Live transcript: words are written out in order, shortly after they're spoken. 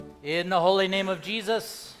In the holy name of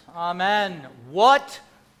Jesus, amen. What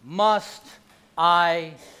must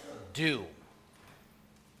I do?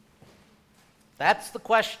 That's the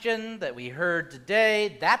question that we heard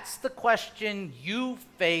today. That's the question you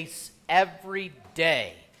face every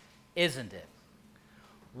day, isn't it?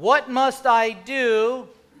 What must I do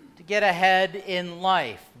to get ahead in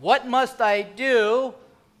life? What must I do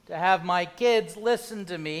to have my kids listen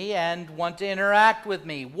to me and want to interact with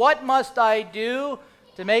me? What must I do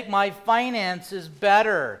to make my finances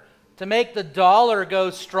better, to make the dollar go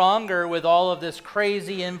stronger with all of this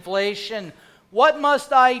crazy inflation? What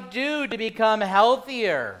must I do to become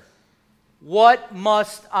healthier? What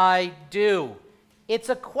must I do? It's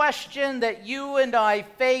a question that you and I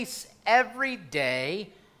face every day,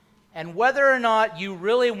 and whether or not you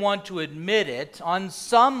really want to admit it, on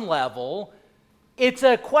some level, it's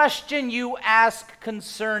a question you ask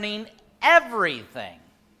concerning everything.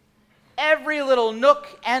 Every little nook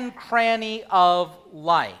and cranny of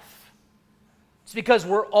life. It's because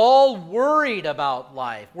we're all worried about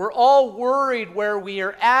life. We're all worried where we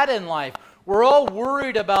are at in life. We're all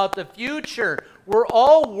worried about the future. We're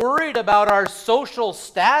all worried about our social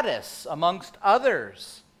status, amongst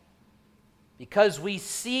others, because we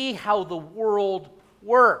see how the world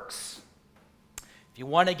works. If you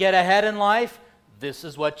want to get ahead in life, this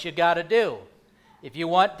is what you got to do. If you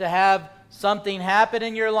want to have something happen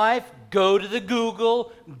in your life, go to the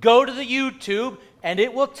Google, go to the YouTube, and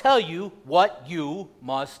it will tell you what you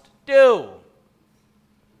must do.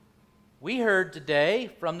 We heard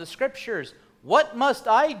today from the Scriptures, what must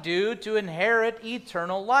I do to inherit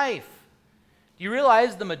eternal life? Do you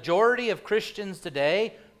realize the majority of Christians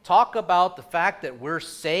today talk about the fact that we're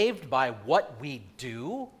saved by what we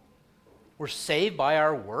do? We're saved by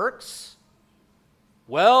our works?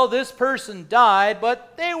 Well, this person died,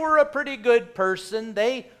 but they were a pretty good person.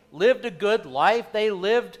 They lived a good life. They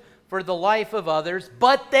lived for the life of others,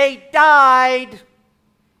 but they died.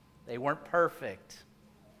 They weren't perfect.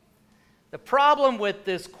 The problem with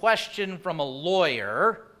this question from a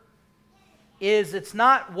lawyer is it's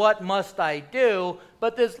not what must I do,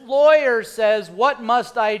 but this lawyer says, what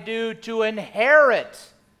must I do to inherit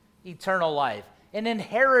eternal life? An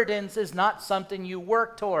inheritance is not something you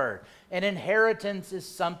work toward. An inheritance is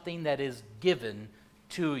something that is given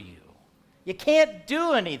to you. You can't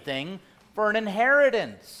do anything for an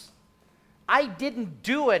inheritance. I didn't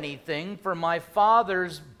do anything for my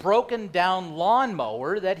father's broken down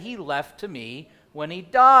lawnmower that he left to me when he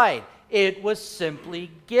died. It was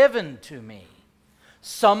simply given to me.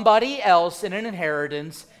 Somebody else in an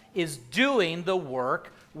inheritance is doing the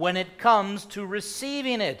work when it comes to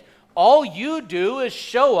receiving it. All you do is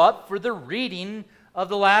show up for the reading of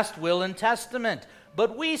the last will and testament.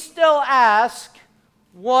 But we still ask,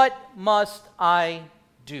 what must I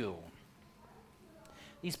do?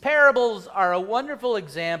 These parables are a wonderful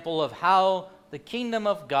example of how the kingdom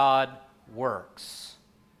of God works.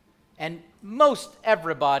 And most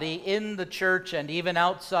everybody in the church and even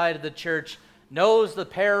outside of the church knows the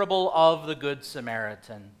parable of the Good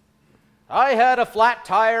Samaritan. I had a flat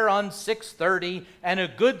tire on 6:30, and a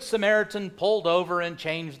Good Samaritan pulled over and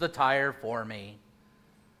changed the tire for me.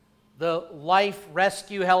 The life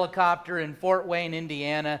rescue helicopter in Fort Wayne,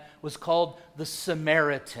 Indiana, was called the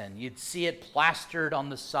Samaritan. You'd see it plastered on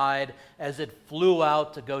the side as it flew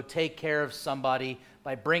out to go take care of somebody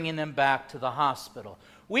by bringing them back to the hospital.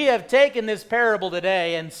 We have taken this parable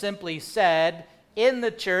today and simply said in the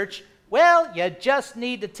church, well, you just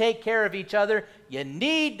need to take care of each other. You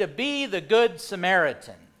need to be the Good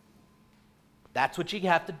Samaritan. That's what you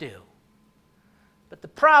have to do. But the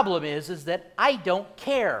problem is that I don't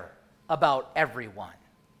care about everyone.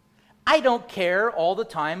 I don't care all the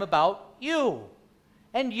time about you.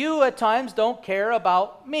 And you at times don't care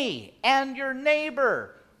about me and your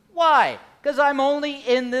neighbor. Why? Because I'm only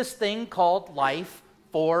in this thing called life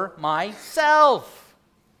for myself.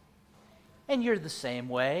 And you're the same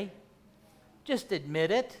way. Just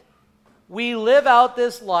admit it. We live out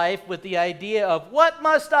this life with the idea of what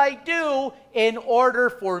must I do in order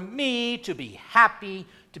for me to be happy,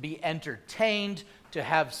 to be entertained, to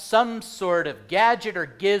have some sort of gadget or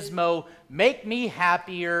gizmo make me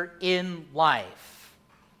happier in life.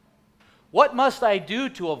 What must I do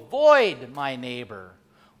to avoid my neighbor?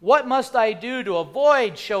 What must I do to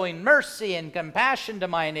avoid showing mercy and compassion to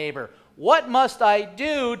my neighbor? What must I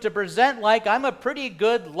do to present like I'm a pretty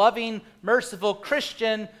good, loving, merciful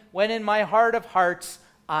Christian when in my heart of hearts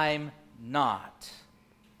I'm not?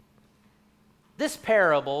 This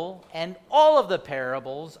parable and all of the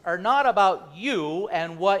parables are not about you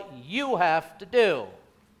and what you have to do.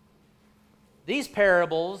 These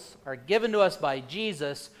parables are given to us by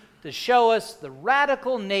Jesus to show us the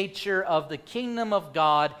radical nature of the kingdom of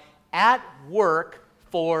God at work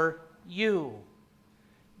for you.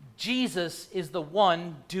 Jesus is the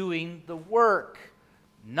one doing the work.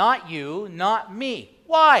 Not you, not me.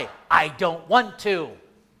 Why? I don't want to.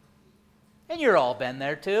 And you're all been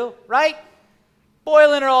there too, right?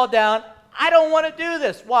 Boiling it all down. I don't want to do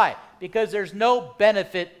this. Why? Because there's no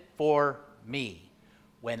benefit for me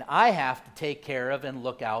when I have to take care of and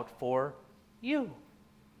look out for you.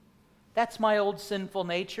 That's my old sinful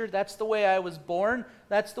nature. That's the way I was born.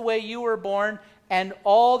 That's the way you were born. And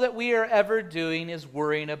all that we are ever doing is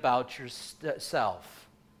worrying about yourself.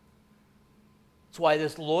 That's why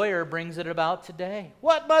this lawyer brings it about today.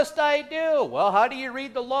 What must I do? Well, how do you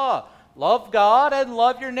read the law? Love God and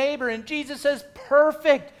love your neighbor. And Jesus says,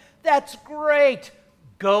 perfect. That's great.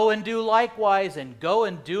 Go and do likewise, and go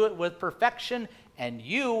and do it with perfection, and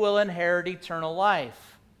you will inherit eternal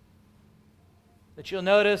life. But you'll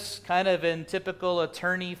notice, kind of in typical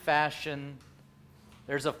attorney fashion,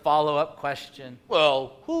 there's a follow-up question.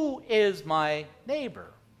 Well, who is my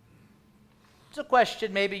neighbor? It's a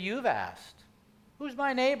question maybe you've asked. Who's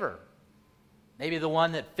my neighbor? Maybe the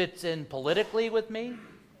one that fits in politically with me?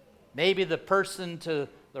 Maybe the person to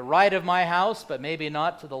the right of my house, but maybe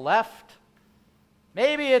not to the left?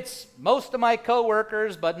 Maybe it's most of my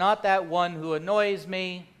coworkers, but not that one who annoys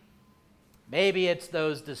me? Maybe it's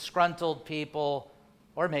those disgruntled people,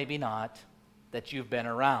 or maybe not, that you've been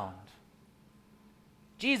around.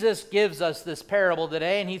 Jesus gives us this parable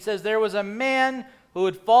today, and he says there was a man who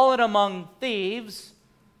had fallen among thieves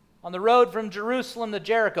on the road from Jerusalem to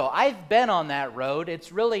Jericho. I've been on that road.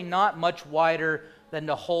 It's really not much wider than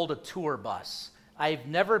to hold a tour bus. I've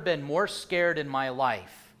never been more scared in my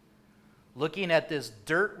life, looking at this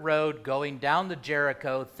dirt road going down to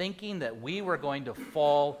Jericho, thinking that we were going to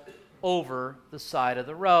fall over the side of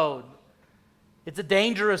the road. It's a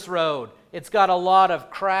dangerous road. It's got a lot of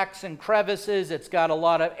cracks and crevices. It's got a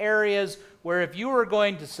lot of areas where if you were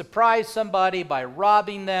going to surprise somebody by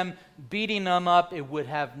robbing them, beating them up, it would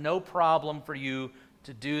have no problem for you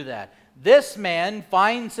to do that. This man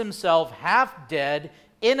finds himself half dead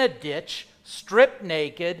in a ditch, stripped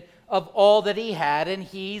naked of all that he had, and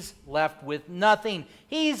he's left with nothing.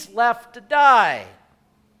 He's left to die.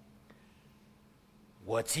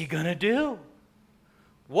 What's he going to do?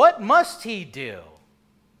 What must he do?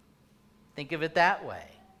 Think of it that way.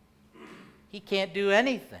 He can't do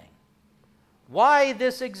anything. Why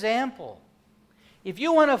this example? If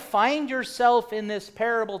you want to find yourself in this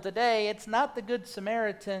parable today, it's not the Good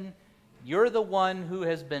Samaritan. You're the one who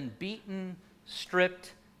has been beaten,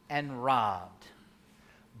 stripped, and robbed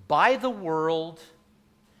by the world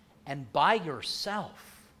and by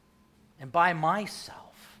yourself and by myself.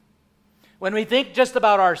 When we think just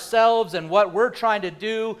about ourselves and what we're trying to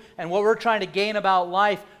do and what we're trying to gain about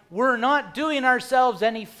life, we're not doing ourselves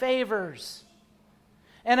any favors.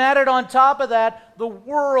 And added on top of that, the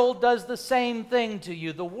world does the same thing to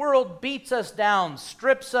you. The world beats us down,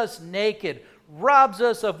 strips us naked, robs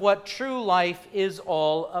us of what true life is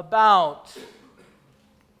all about.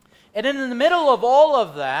 And in the middle of all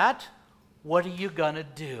of that, what are you going to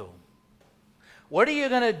do? What are you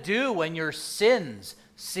going to do when your sins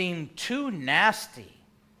seem too nasty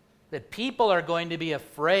that people are going to be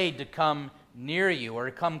afraid to come near you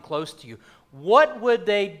or come close to you? What would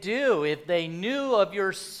they do if they knew of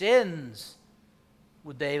your sins?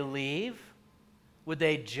 Would they leave? Would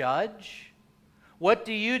they judge? What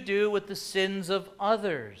do you do with the sins of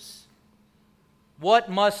others? What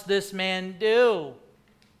must this man do?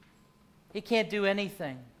 He can't do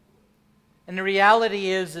anything. And the reality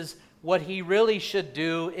is what he really should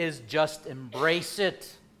do is just embrace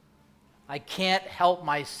it. I can't help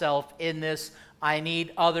myself in this. I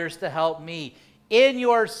need others to help me. In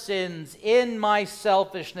your sins, in my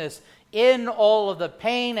selfishness, in all of the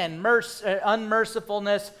pain and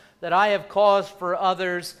unmercifulness that I have caused for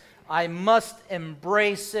others, I must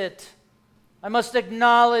embrace it. I must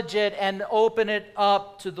acknowledge it and open it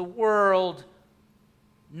up to the world,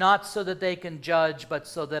 not so that they can judge, but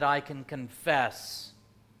so that I can confess.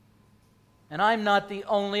 And I'm not the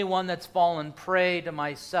only one that's fallen prey to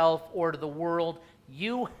myself or to the world.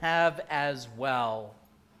 You have as well.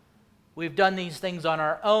 We've done these things on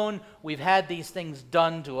our own. We've had these things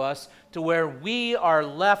done to us to where we are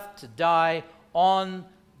left to die on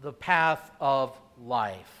the path of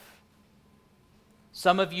life.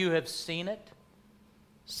 Some of you have seen it.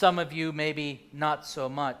 Some of you maybe not so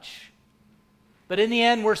much. But in the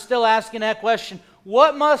end, we're still asking that question,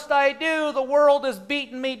 what must I do? The world has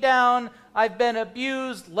beaten me down. I've been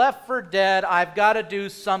abused, left for dead. I've got to do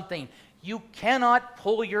something. You cannot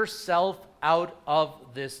pull yourself out of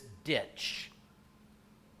this ditch.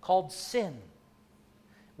 called sin.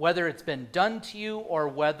 Whether it's been done to you or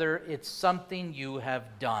whether it's something you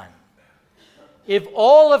have done. If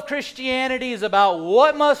all of Christianity is about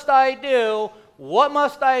what must I do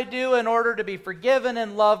in order to be forgiven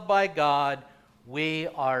and loved by God, we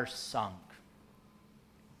are sunk.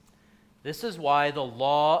 This is why the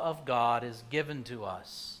law of God is given to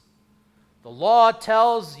us. The law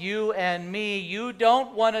tells you and me, you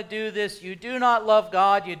don't want to do this, you do not love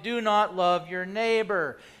God, you do not love your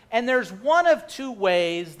neighbor. And there's one of two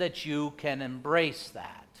ways that you can embrace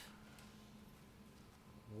that.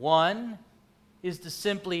 One is to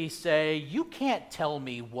simply say, you can't tell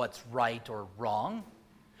me what's right or wrong.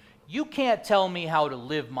 You can't tell me how to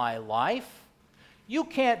live my life. You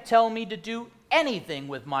can't tell me to do anything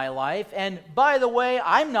with my life. And by the way,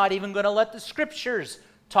 I'm not even going to let the Scriptures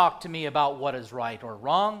talk to me about what is right or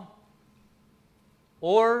wrong.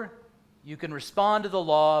 Or you can respond to the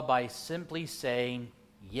law by simply saying,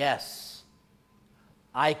 yes,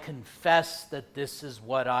 I confess that this is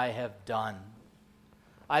what I have done.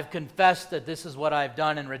 I've confessed that this is what I've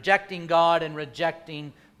done in rejecting God and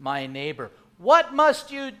rejecting my neighbor. What must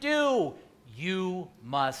you do? You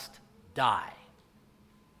must die.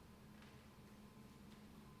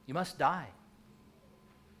 You must die.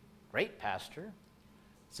 Great, Pastor.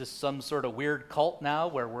 Is this some sort of weird cult now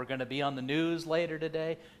where we're going to be on the news later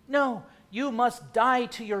today? No, you must die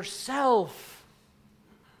to yourself.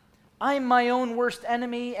 I'm my own worst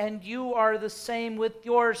enemy, and you are the same with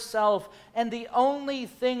yourself. And the only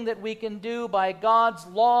thing that we can do by God's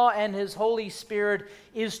law and His Holy Spirit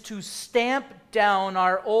is to stamp down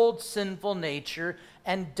our old sinful nature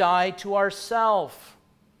and die to ourselves.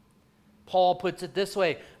 Paul puts it this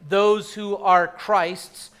way, those who are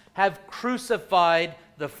Christ's have crucified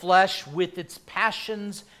the flesh with its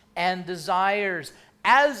passions and desires.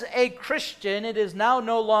 As a Christian, it is now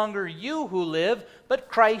no longer you who live, but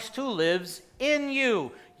Christ who lives in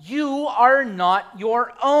you. You are not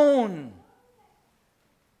your own.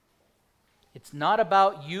 It's not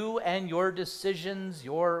about you and your decisions,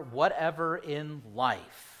 your whatever in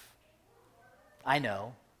life. I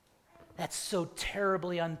know. That's so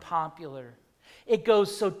terribly unpopular. It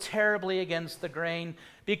goes so terribly against the grain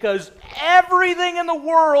because everything in the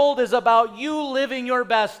world is about you living your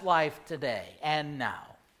best life today and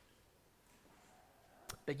now.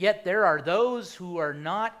 But yet there are those who are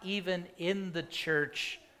not even in the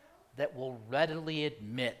church that will readily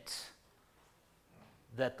admit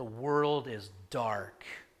that the world is dark,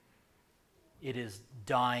 it is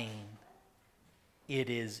dying, it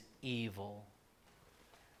is evil.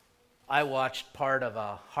 I watched part of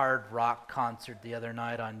a hard rock concert the other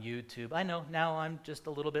night on YouTube. I know, now I'm just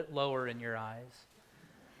a little bit lower in your eyes.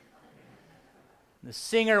 The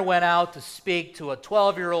singer went out to speak to a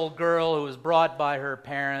 12-year-old girl who was brought by her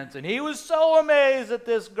parents, and he was so amazed that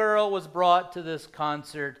this girl was brought to this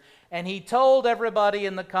concert. And he told everybody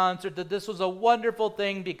in the concert that this was a wonderful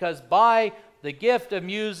thing because by the gift of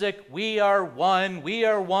music, we are one. We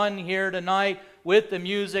are one here tonight with the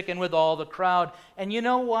music and with all the crowd. And you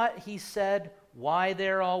know what he said? Why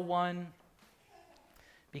they're all one?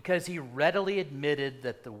 Because he readily admitted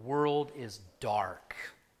that the world is dark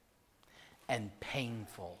and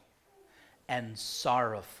painful and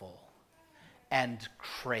sorrowful and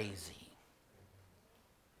crazy.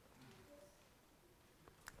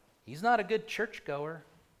 He's not a good churchgoer,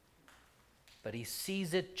 but he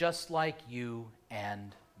sees it just like you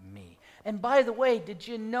and me. And by the way, did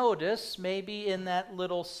you notice, maybe in that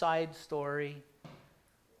little side story,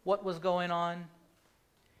 what was going on?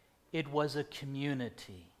 It was a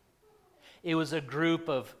community. It was a group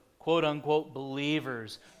of quote-unquote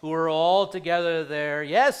believers who were all together there,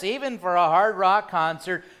 yes, even for a hard rock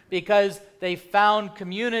concert, because they found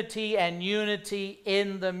community and unity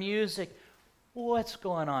in the music. What's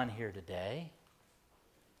going on here today?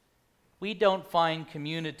 We don't find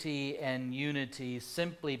community and unity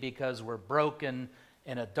simply because we're broken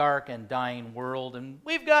in a dark and dying world and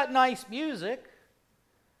we've got nice music.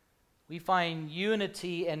 We find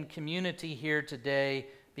unity and community here today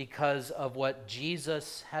because of what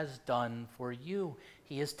Jesus has done for you.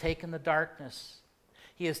 He has taken the darkness.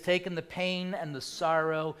 He has taken the pain and the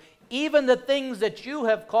sorrow, even the things that you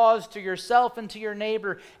have caused to yourself and to your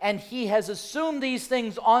neighbor, and He has assumed these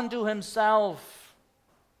things onto Himself.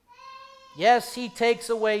 Yes, He takes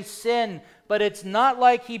away sin, but it's not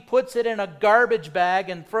like He puts it in a garbage bag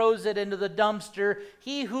and throws it into the dumpster.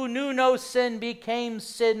 He who knew no sin became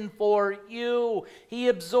sin for you. He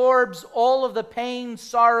absorbs all of the pain,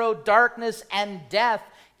 sorrow, darkness, and death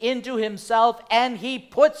into Himself, and He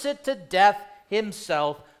puts it to death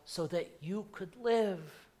Himself so that you could live.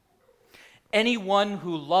 Anyone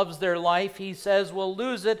who loves their life, he says, will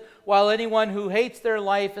lose it, while anyone who hates their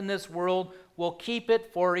life in this world will keep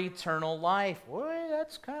it for eternal life. Boy,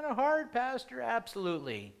 that's kind of hard, Pastor.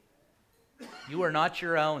 Absolutely. You are not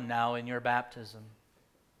your own now in your baptism.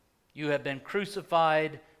 You have been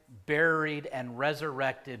crucified, buried, and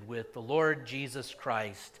resurrected with the Lord Jesus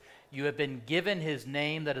Christ. You have been given his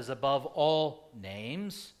name that is above all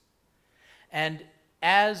names. And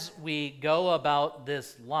as we go about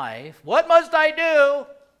this life, what must I do?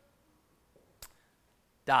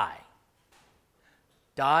 Die.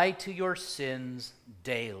 Die to your sins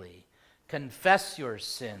daily. Confess your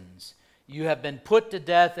sins. You have been put to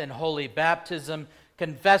death in holy baptism,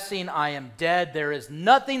 confessing, I am dead. There is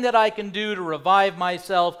nothing that I can do to revive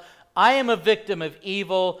myself. I am a victim of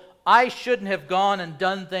evil. I shouldn't have gone and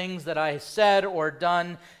done things that I said or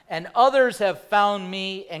done, and others have found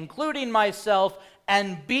me, including myself,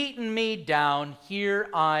 and beaten me down. Here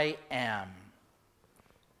I am.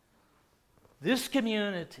 This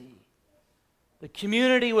community, the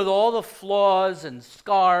community with all the flaws and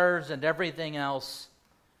scars and everything else,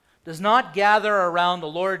 does not gather around the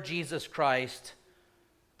Lord Jesus Christ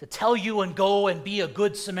to tell you and go and be a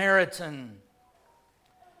good Samaritan.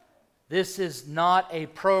 This is not a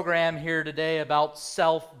program here today about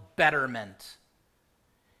self-betterment.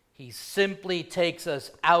 He simply takes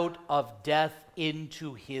us out of death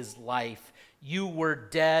into his life. You were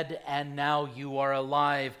dead and now you are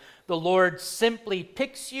alive. The Lord simply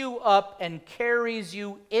picks you up and carries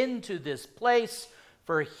you into this place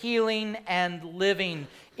for healing and living.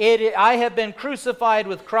 I have been crucified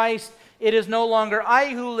with Christ. It is no longer I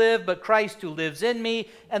who live, but Christ who lives in me.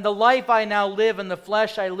 And the life I now live in the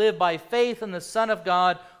flesh, I live by faith in the Son of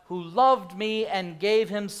God, who loved me and gave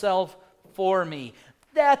himself for me.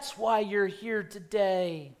 That's why you're here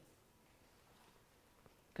today.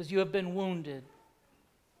 Because you have been wounded,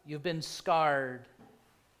 you've been scarred,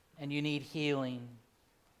 and you need healing.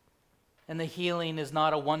 And the healing is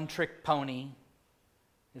not a one-trick pony.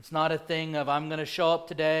 It's not a thing of I'm going to show up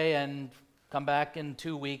today and come back in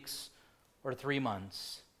 2 weeks or 3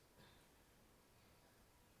 months.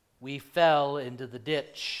 We fell into the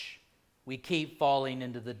ditch. We keep falling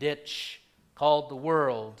into the ditch called the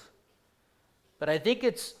world. But I think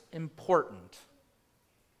it's important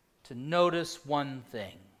to notice one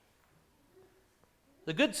thing.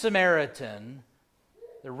 The Good Samaritan,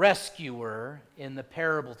 the rescuer in the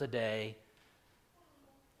parable today,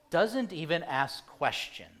 doesn't even ask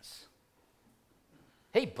questions.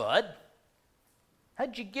 Hey, bud,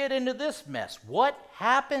 how'd you get into this mess? What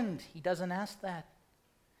happened? He doesn't ask that.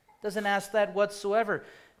 Doesn't ask that whatsoever.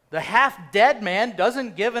 The half-dead man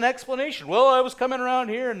doesn't give an explanation. Well, I was coming around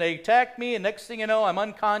here and they attacked me, and next thing you know, I'm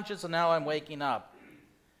unconscious and now I'm waking up.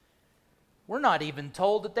 We're not even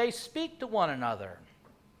told that they speak to one another.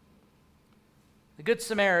 The Good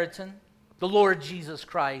Samaritan, the Lord Jesus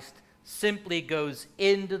Christ, simply goes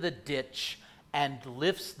into the ditch and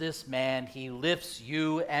lifts this man. He lifts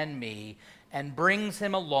you and me and brings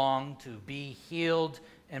him along to be healed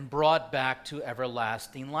and brought back to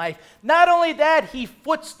everlasting life. Not only that, he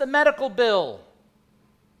foots the medical bill.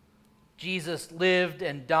 Jesus lived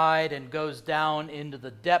and died and goes down into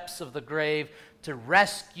the depths of the grave to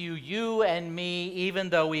rescue you and me, even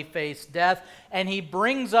though we face death. And he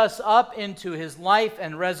brings us up into his life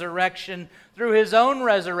and resurrection through his own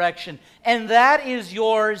resurrection. And that is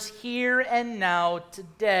yours here and now,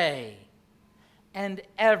 today, and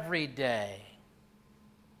every day.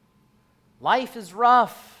 Life is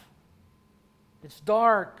rough. It's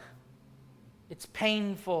dark. It's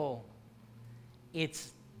painful.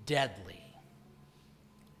 It's deadly.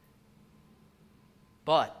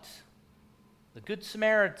 But the Good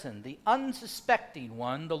Samaritan, the unsuspecting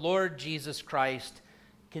one, the Lord Jesus Christ,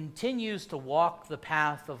 continues to walk the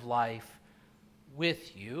path of life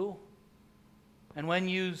with you. And when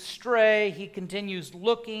you stray, he continues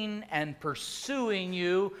looking and pursuing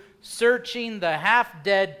you, searching the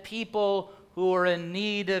half-dead people who are in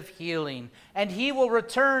need of healing. And he will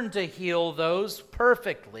return to heal those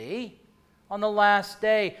perfectly on the last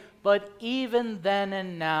day. But even then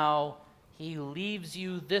and now, he leaves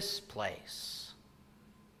you this place.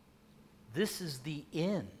 This is the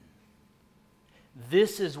inn.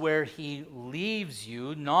 This is where he leaves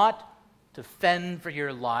you, not to fend for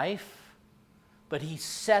your life, but he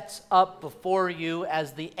sets up before you,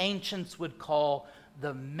 as the ancients would call,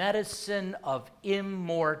 the medicine of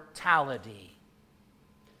immortality.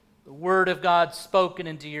 The word of God spoken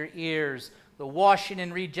into your ears, the washing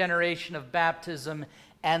and regeneration of baptism,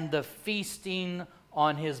 and the feasting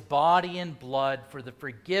on his body and blood for the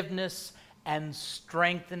forgiveness and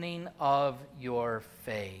strengthening of your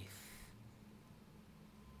faith.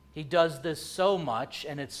 He does this so much,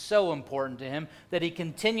 and it's so important to him, that he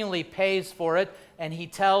continually pays for it, and he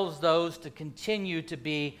tells those to continue to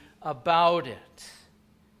be about it.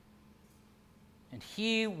 And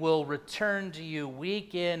he will return to you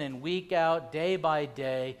week in and week out, day by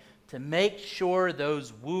day, to make sure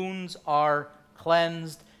those wounds are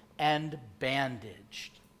cleansed and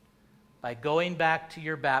bandaged. By going back to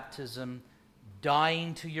your baptism,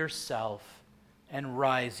 dying to yourself, and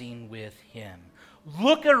rising with him.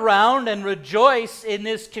 Look around and rejoice in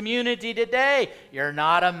this community today. You're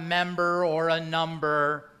not a member or a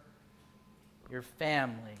number. You're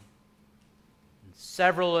family. And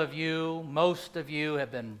several of you, most of you,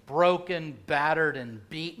 have been broken, battered, and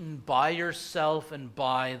beaten by yourself and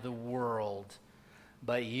by the world.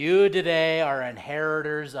 But you today are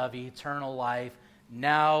inheritors of eternal life,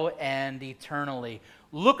 now and eternally.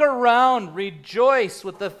 Look around, rejoice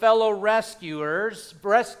with the fellow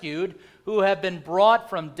rescued who have been brought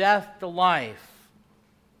from death to life.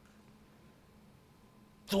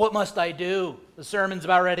 So what must I do? The sermon's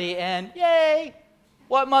about ready to end. Yay!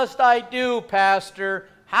 What must I do, Pastor?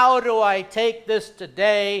 How do I take this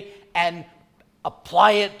today and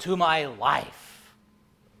apply it to my life?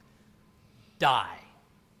 Die.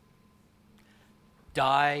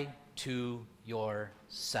 Die to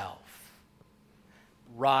yourself.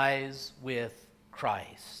 Rise with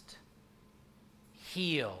Christ.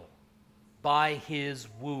 Heal by his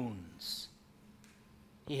wounds.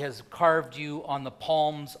 He has carved you on the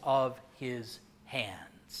palms of his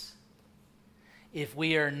hands. If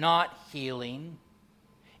we are not healing,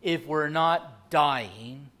 if we're not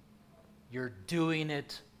dying, you're doing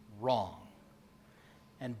it wrong.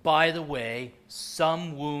 And by the way,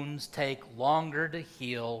 some wounds take longer to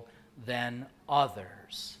heal than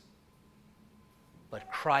others. But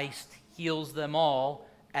Christ heals them all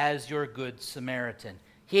as your good Samaritan.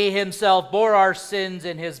 He himself bore our sins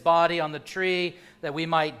in his body on the tree, that we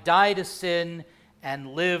might die to sin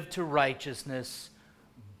and live to righteousness.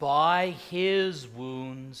 By his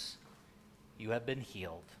wounds you have been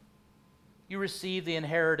healed. You receive the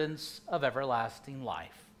inheritance of everlasting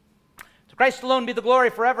life. To Christ alone be the glory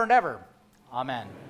forever and ever. Amen.